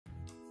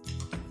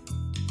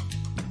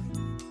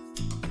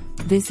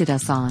Visit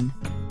us on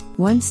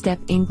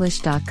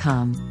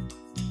onestepenglish.com.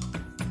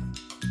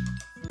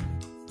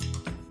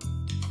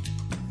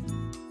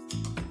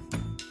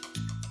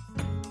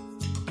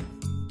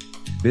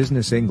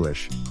 Business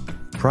English.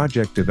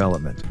 Project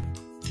Development.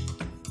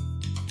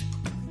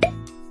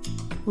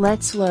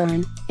 Let's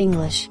learn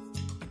English.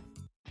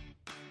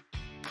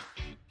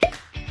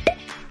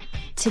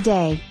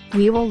 Today,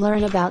 we will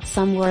learn about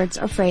some words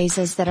or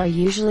phrases that are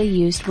usually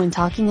used when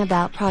talking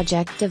about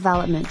project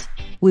development.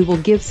 We will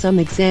give some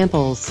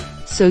examples,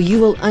 so you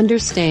will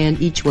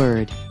understand each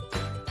word.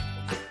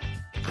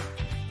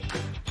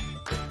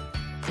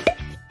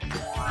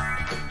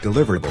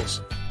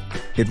 Deliverables.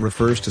 It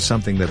refers to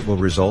something that will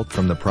result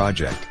from the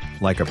project,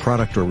 like a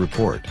product or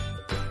report.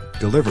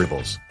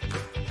 Deliverables.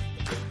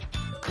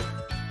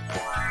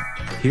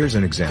 Here's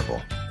an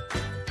example.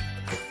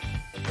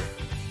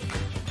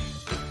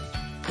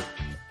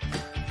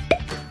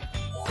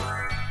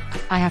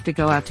 I have to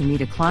go out to meet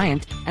a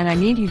client, and I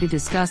need you to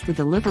discuss the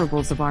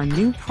deliverables of our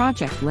new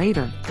project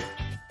later.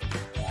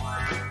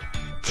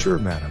 Sure,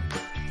 madam.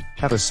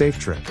 Have a safe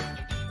trip.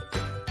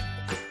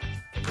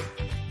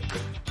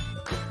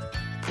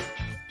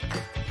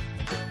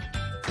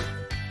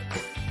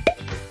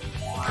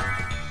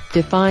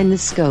 Define the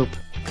scope.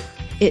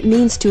 It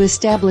means to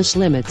establish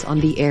limits on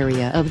the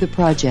area of the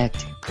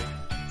project.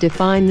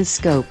 Define the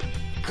scope.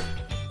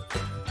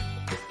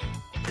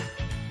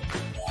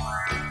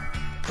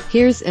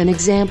 Here's an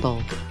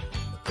example.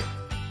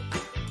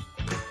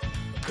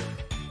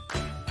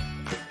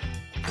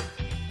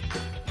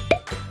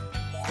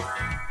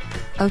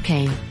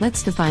 Okay,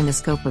 let's define the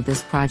scope of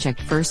this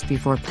project first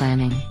before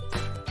planning.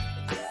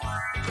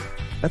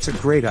 That's a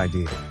great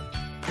idea.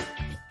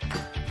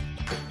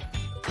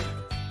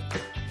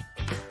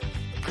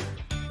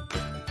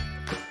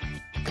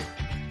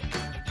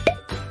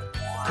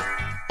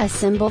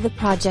 Assemble the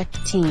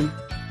project team.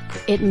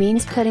 It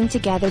means putting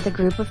together the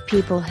group of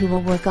people who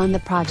will work on the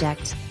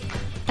project.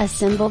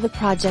 Assemble the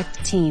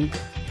project team.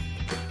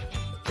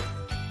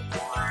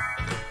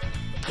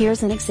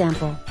 Here's an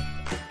example.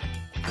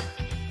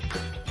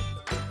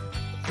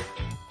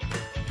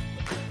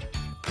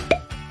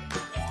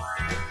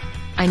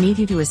 I need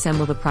you to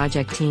assemble the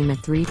project team at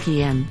 3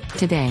 p.m.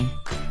 today.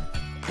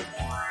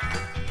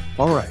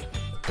 All right.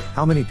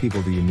 How many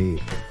people do you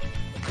need?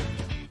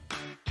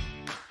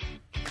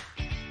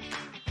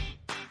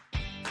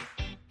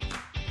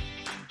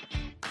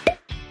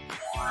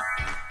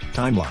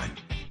 Timeline.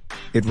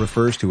 It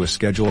refers to a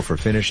schedule for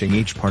finishing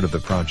each part of the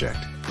project.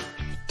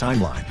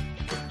 Timeline.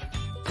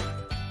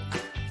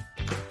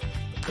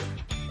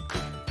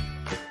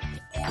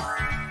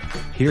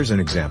 Here's an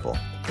example.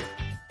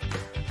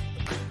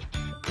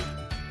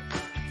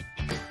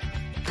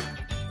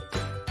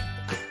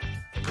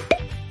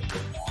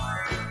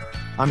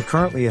 I'm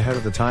currently ahead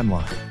of the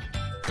timeline.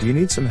 Do you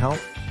need some help?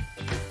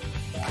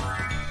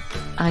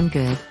 I'm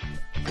good.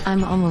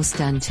 I'm almost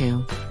done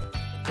too.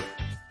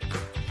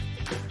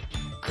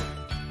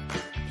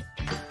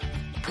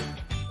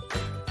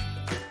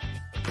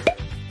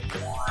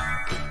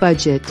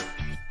 Budget.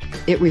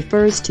 It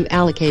refers to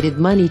allocated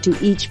money to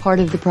each part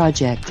of the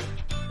project.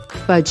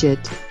 Budget.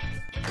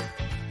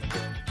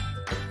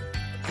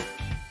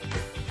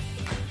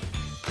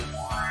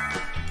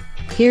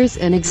 Here's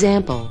an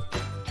example.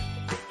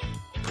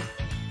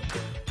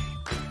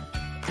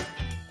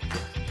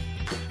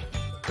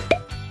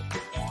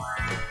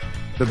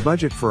 The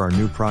budget for our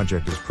new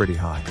project is pretty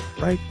high,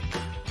 right?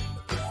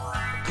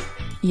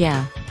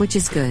 Yeah, which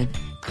is good.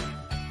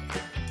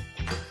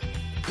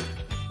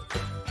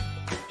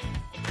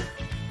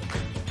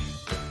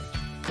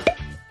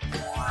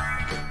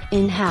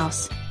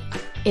 In-house.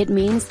 It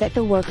means that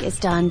the work is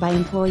done by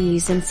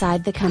employees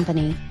inside the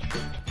company.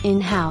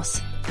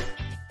 In-house.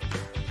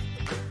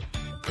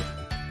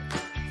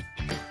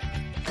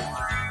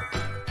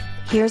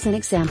 Here's an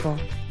example.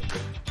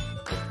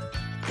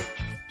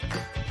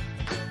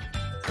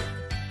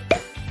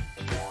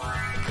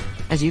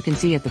 As you can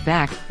see at the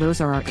back, those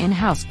are our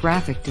in-house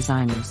graphic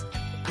designers.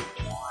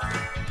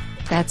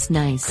 That's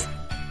nice.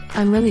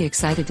 I'm really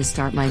excited to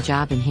start my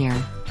job in here.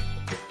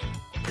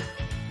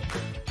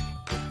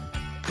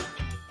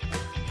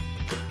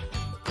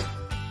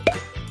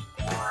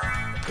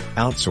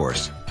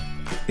 Outsource.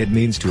 It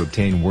means to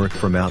obtain work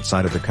from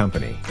outside of the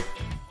company.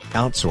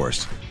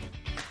 Outsource.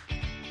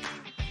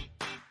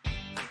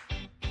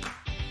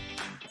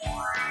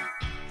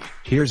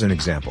 Here's an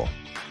example.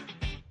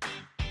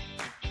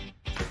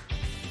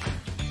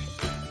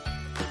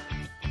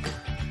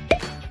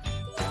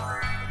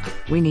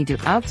 We need to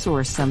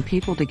outsource some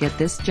people to get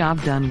this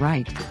job done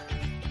right.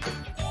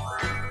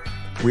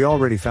 We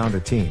already found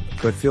a team,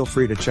 but feel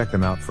free to check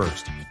them out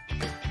first.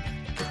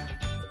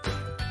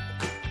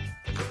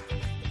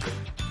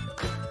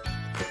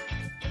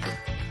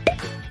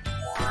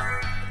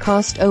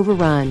 Cost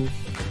overrun.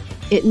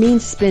 It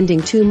means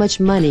spending too much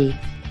money.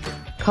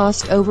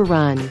 Cost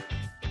overrun.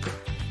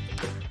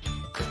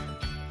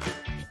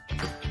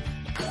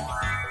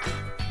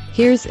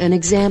 Here's an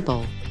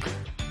example.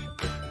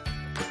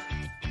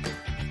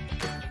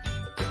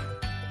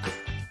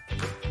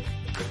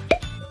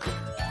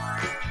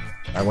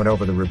 I went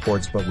over the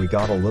reports, but we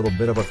got a little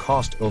bit of a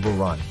cost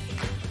overrun.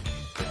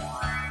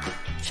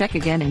 Check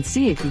again and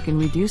see if you can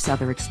reduce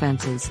other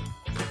expenses.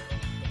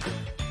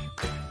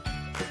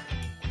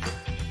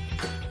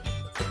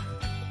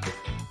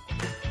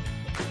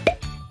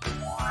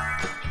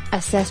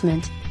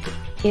 Assessment.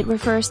 It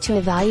refers to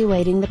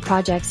evaluating the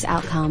project's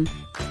outcome.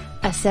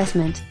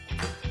 Assessment.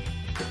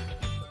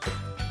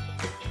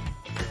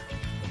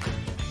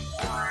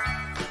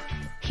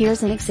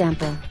 Here's an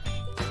example.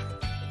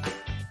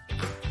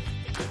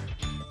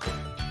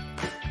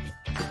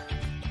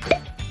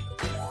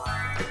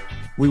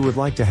 We would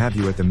like to have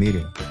you at the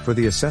meeting for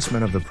the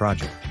assessment of the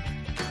project.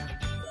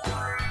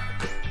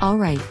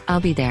 Alright, I'll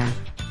be there.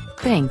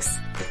 Thanks.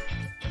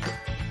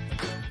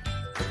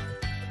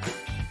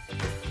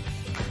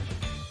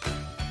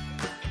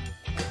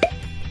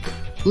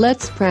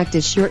 Let's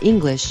practice your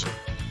English.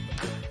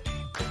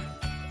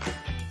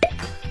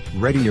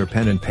 Ready your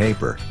pen and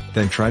paper,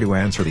 then try to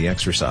answer the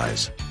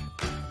exercise.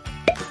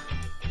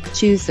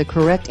 Choose the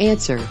correct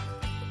answer.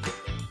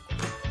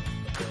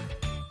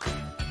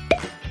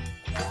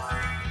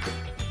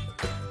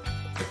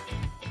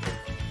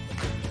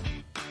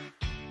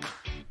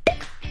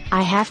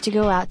 I have to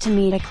go out to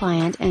meet a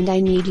client and I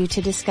need you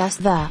to discuss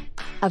the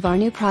of our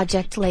new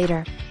project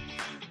later.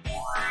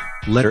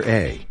 Letter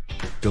A.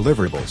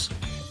 Deliverables.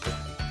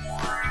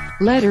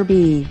 Letter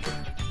B.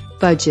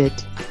 Budget.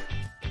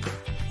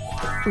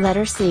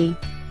 Letter C.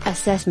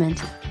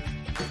 Assessment.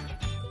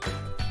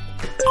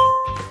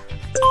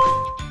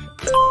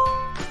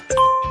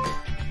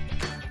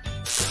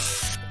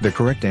 The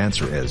correct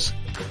answer is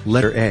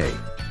letter A.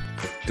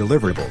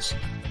 Deliverables.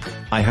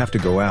 I have to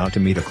go out to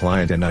meet a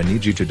client and I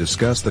need you to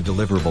discuss the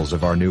deliverables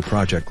of our new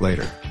project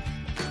later.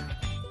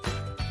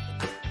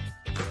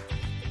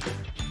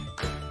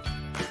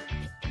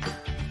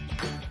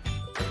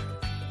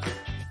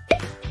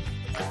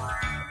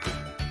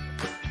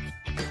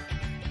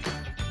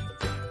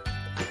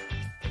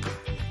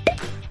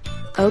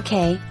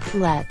 Okay,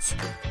 let's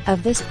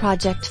of this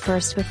project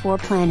first before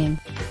planning.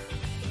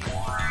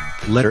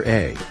 Letter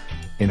A.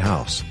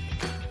 In-house.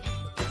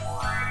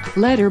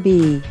 Letter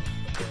B.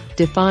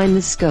 Define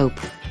the scope.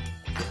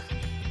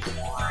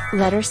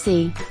 Letter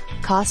C.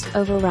 Cost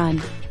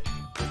overrun.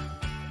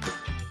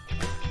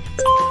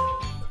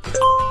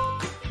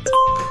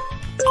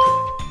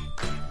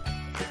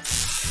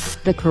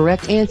 The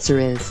correct answer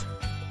is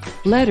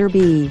letter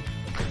B.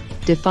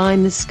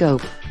 Define the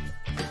scope.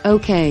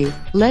 Okay,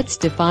 let's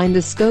define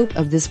the scope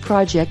of this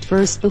project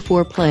first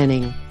before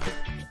planning.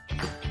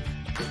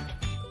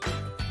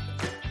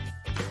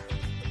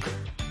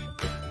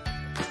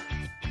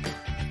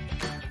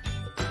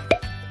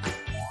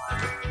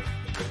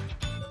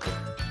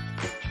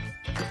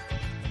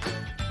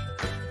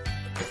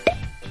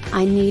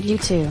 I need you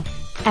to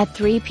at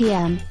 3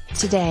 p.m.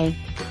 today.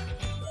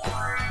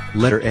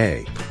 Letter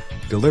A.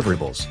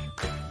 Deliverables.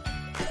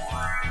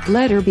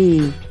 Letter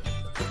B.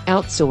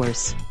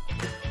 Outsource.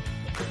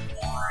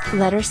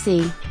 Letter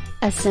C.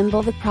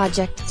 Assemble the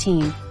project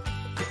team.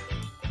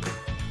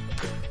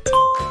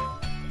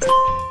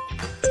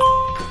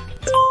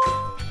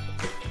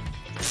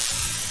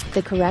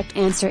 The correct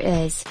answer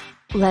is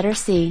letter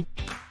C.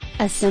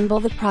 Assemble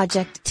the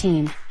project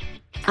team.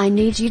 I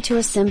need you to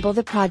assemble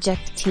the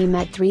project team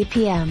at 3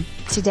 p.m.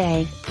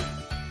 today.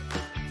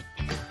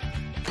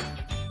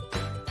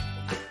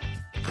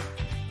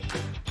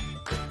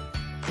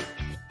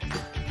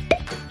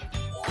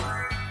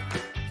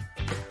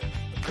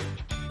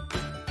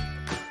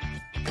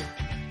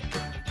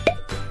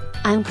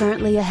 I'm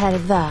currently ahead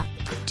of the.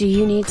 Do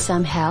you need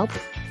some help?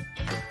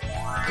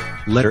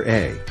 Letter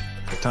A.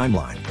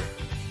 Timeline.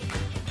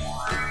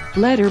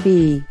 Letter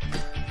B.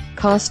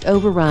 Cost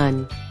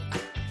overrun.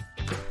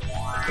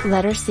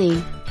 Letter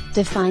C.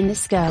 Define the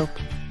scope.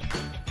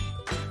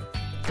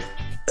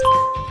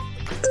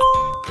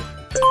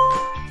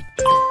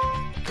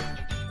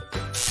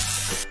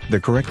 The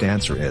correct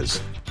answer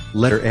is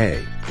letter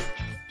A.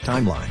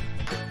 Timeline.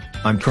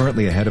 I'm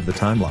currently ahead of the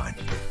timeline.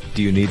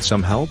 Do you need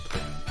some help?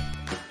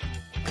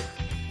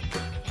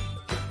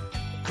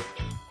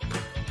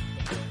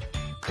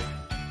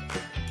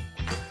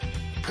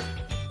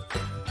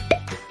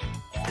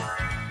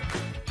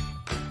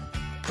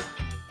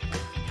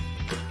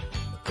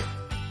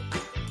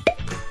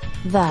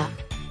 The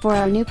for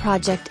our new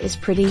project is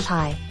pretty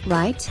high,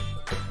 right?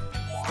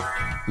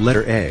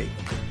 Letter A.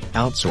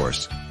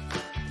 Outsource.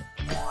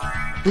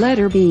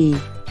 Letter B.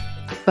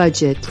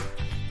 Budget.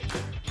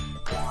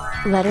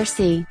 Letter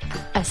C.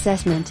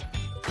 Assessment.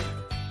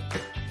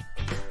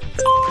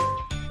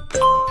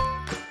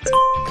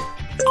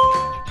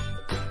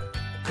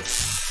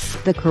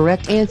 The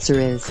correct answer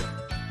is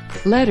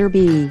letter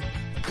B.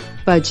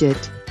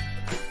 Budget.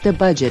 The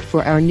budget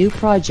for our new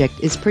project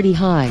is pretty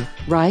high,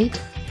 right?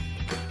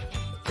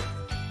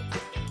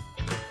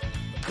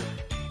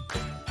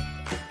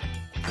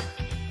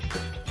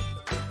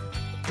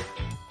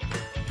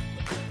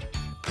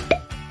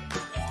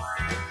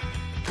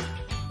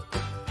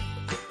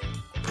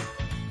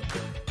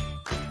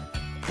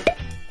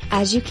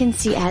 As you can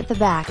see at the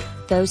back,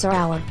 those are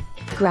our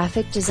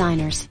graphic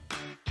designers.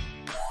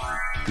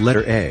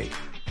 Letter A.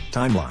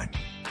 Timeline.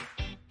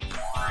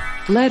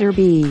 Letter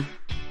B.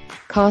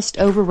 Cost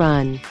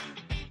overrun.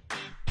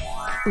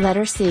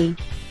 Letter C.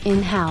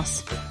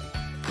 In-house.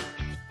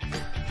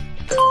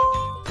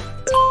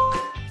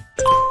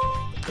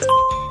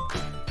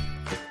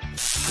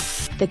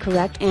 The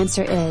correct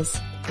answer is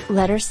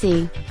letter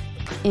C.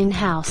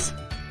 In-house.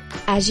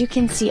 As you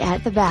can see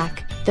at the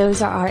back,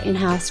 those are our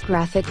in-house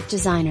graphic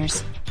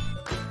designers.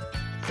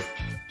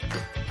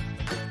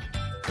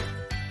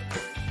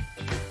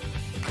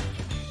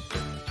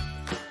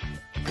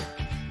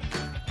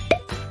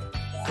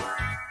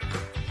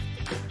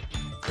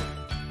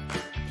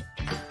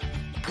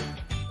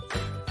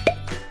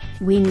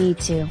 We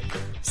need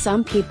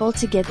some people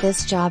to get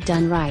this job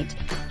done right.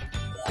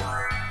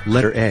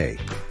 Letter A.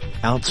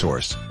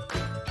 Outsource.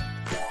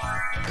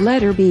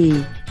 Letter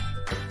B.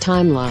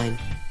 Timeline.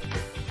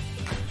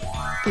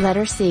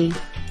 Letter C.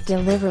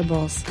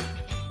 Deliverables.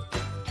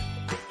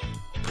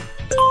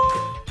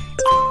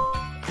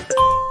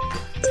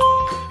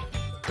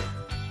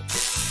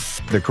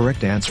 The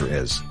correct answer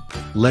is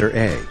letter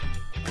A.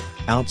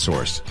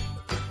 Outsource.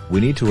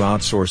 We need to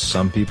outsource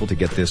some people to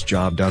get this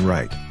job done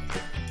right.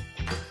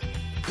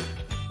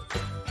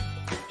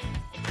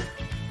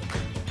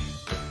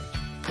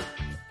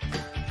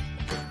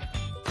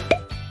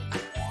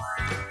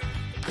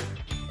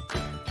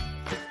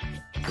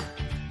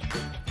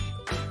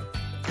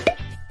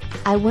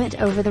 I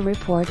went over the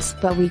reports,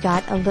 but we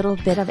got a little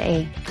bit of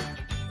A.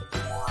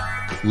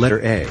 Letter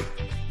A.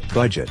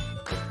 Budget.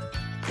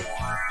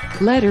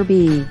 Letter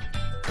B.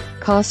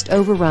 Cost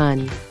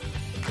overrun.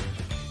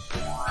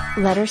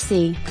 Letter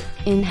C.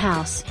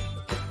 In-house.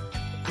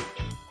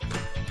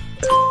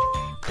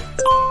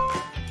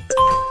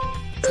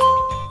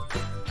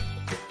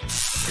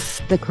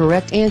 The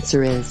correct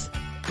answer is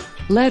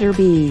letter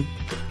B.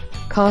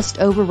 Cost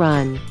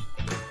overrun.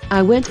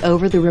 I went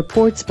over the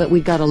reports, but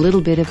we got a little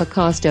bit of a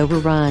cost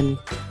overrun.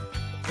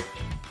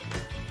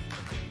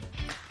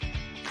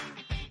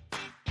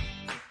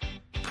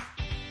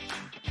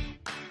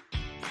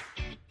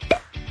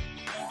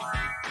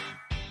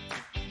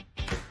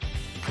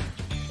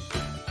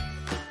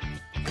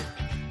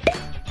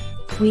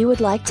 We would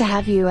like to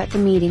have you at the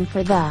meeting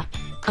for the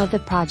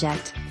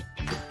project.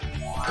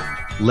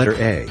 Letter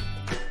A.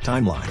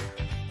 Timeline.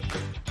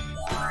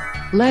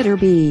 Letter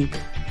B.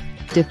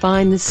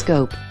 Define the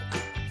scope.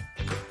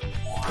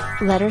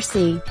 Letter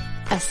C.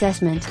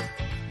 Assessment.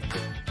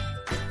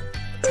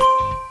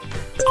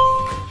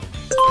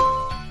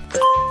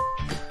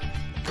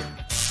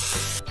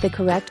 The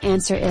correct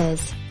answer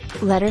is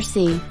letter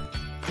C.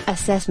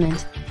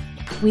 Assessment.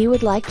 We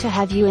would like to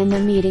have you in the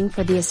meeting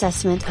for the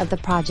assessment of the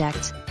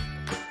project.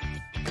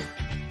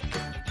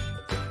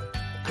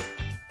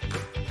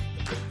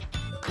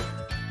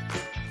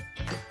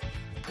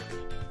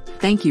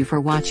 Thank you for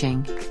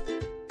watching.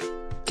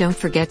 Don't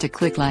forget to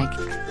click like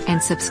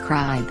and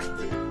subscribe.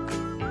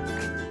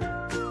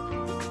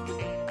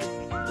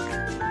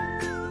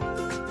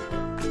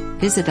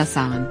 Visit us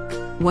on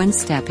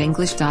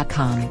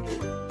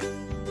onestepenglish.com.